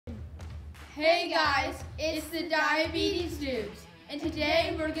Hey guys, it's the Diabetes Dudes, and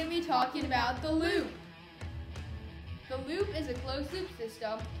today we're going to be talking about the loop. The loop is a closed loop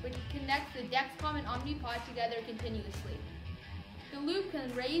system which connects the Dexcom and Omnipod together continuously. The loop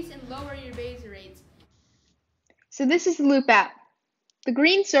can raise and lower your basal rates. So this is the Loop app. The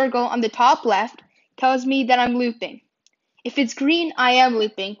green circle on the top left tells me that I'm looping. If it's green, I am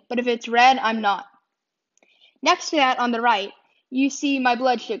looping, but if it's red, I'm not. Next to that on the right, you see my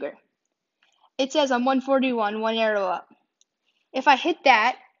blood sugar. It says I'm 141, one arrow up. If I hit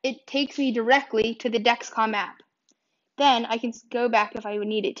that, it takes me directly to the Dexcom app. Then I can go back if I would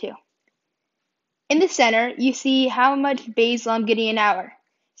need it to. In the center, you see how much basal I'm getting an hour.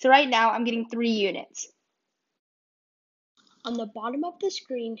 So right now, I'm getting 3 units. On the bottom of the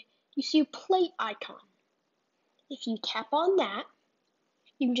screen, you see a plate icon. If you tap on that,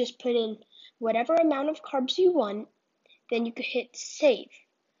 you can just put in whatever amount of carbs you want, then you can hit save.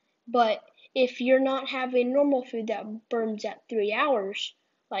 But if you're not having normal food that burns at 3 hours,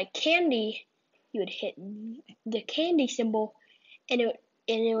 like candy, you would hit the candy symbol and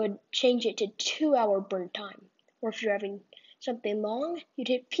it would change it to 2-hour burn time. Or if you're having something long, you'd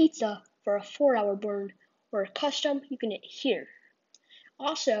hit pizza for a 4-hour burn, or a custom, you can hit here.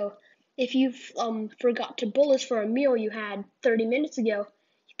 Also, if you forgot to bolus for a meal you had 30 minutes ago,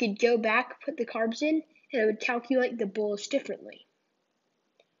 you could go back, put the carbs in, and it would calculate the bolus differently.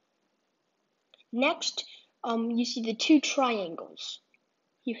 Next, you see the 2 triangles.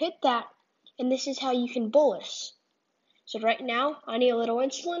 You hit that, and this is how you can bolus. So right now, I need a little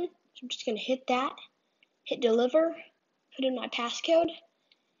insulin, so I'm just going to hit that, hit deliver, put in my passcode,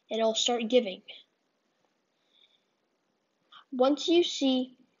 and it'll start giving. Once you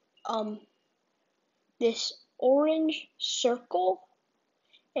see this orange circle,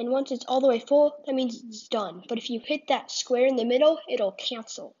 and once it's all the way full, that means it's done. But if you hit that square in the middle, it'll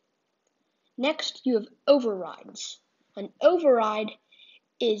cancel. Next, you have overrides. An override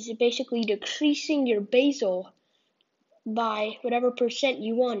is basically decreasing your basal by whatever percent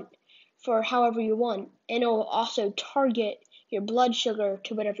you want for however you want, and it will also target your blood sugar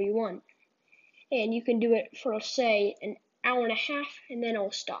to whatever you want. And you can do it for, say, an hour and a half, and then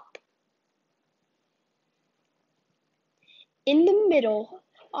it'll stop. In the middle,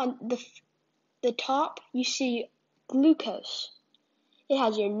 on the top, you see glucose. It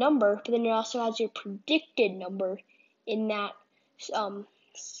has your number, but then it also has your predicted number in that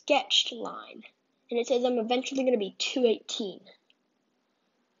sketched line. And it says I'm eventually going to be 218.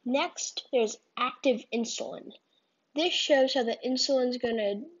 Next, there's active insulin. This shows how the insulin's going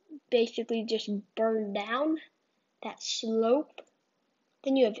to basically just burn down that slope.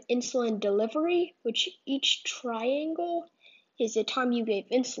 Then you have insulin delivery, which each triangle is the time you gave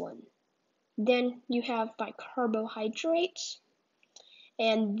insulin. Then you have my carbohydrates,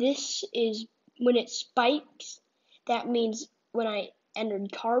 and this is when it spikes, that means when I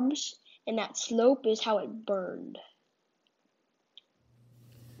entered carbs, and that slope is how it burned.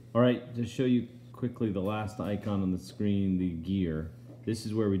 All right, to show you quickly the last icon on the screen, the gear, this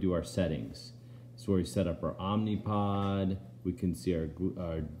is where we do our settings. This is where we set up our Omnipod. We can see our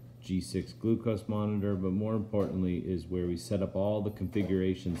G6 glucose monitor, but more importantly is where we set up all the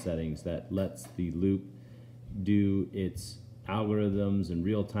configuration settings that lets the loop do its algorithms and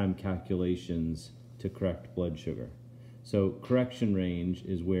real-time calculations to correct blood sugar. So correction range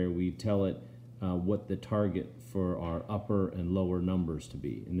is where we tell it what the target for our upper and lower numbers to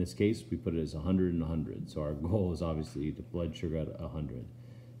be. In this case, we put it as 100 and 100. So our goal is obviously the blood sugar at 100.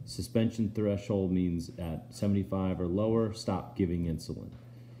 Suspension threshold means at 75 or lower, stop giving insulin.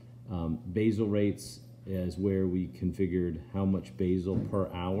 Basal rates is where we configured how much basal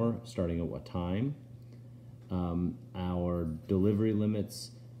per hour, starting at what time. Our delivery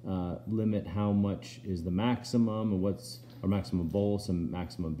limits limit how much is the maximum and what's our maximum bolus and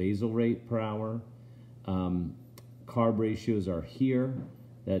maximum basal rate per hour. Carb ratios are here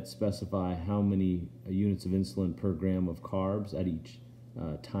that specify how many units of insulin per gram of carbs at each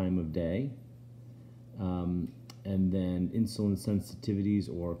time of day. And then insulin sensitivities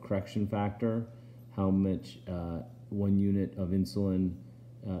or correction factor, how much 1 unit of insulin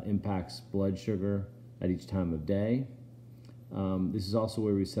impacts blood sugar at each time of day. This is also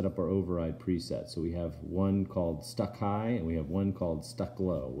where we set up our override preset. So we have one called stuck high and we have one called stuck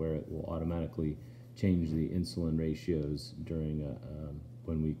low, where it will automatically change the insulin ratios during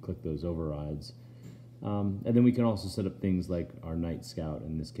when we click those overrides. And then we can also set up things like our night scout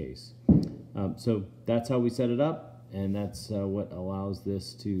in this case. So that's how we set it up, and that's what allows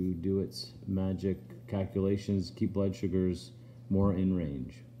this to do its magic calculations, keep blood sugars more in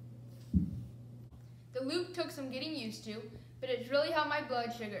range. The loop took some getting used to, but it's really helped my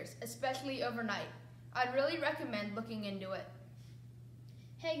blood sugars, especially overnight. I'd really recommend looking into it.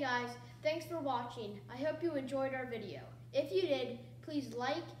 Hey guys, thanks for watching. I hope you enjoyed our video. If you did, please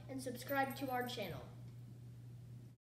like and subscribe to our channel.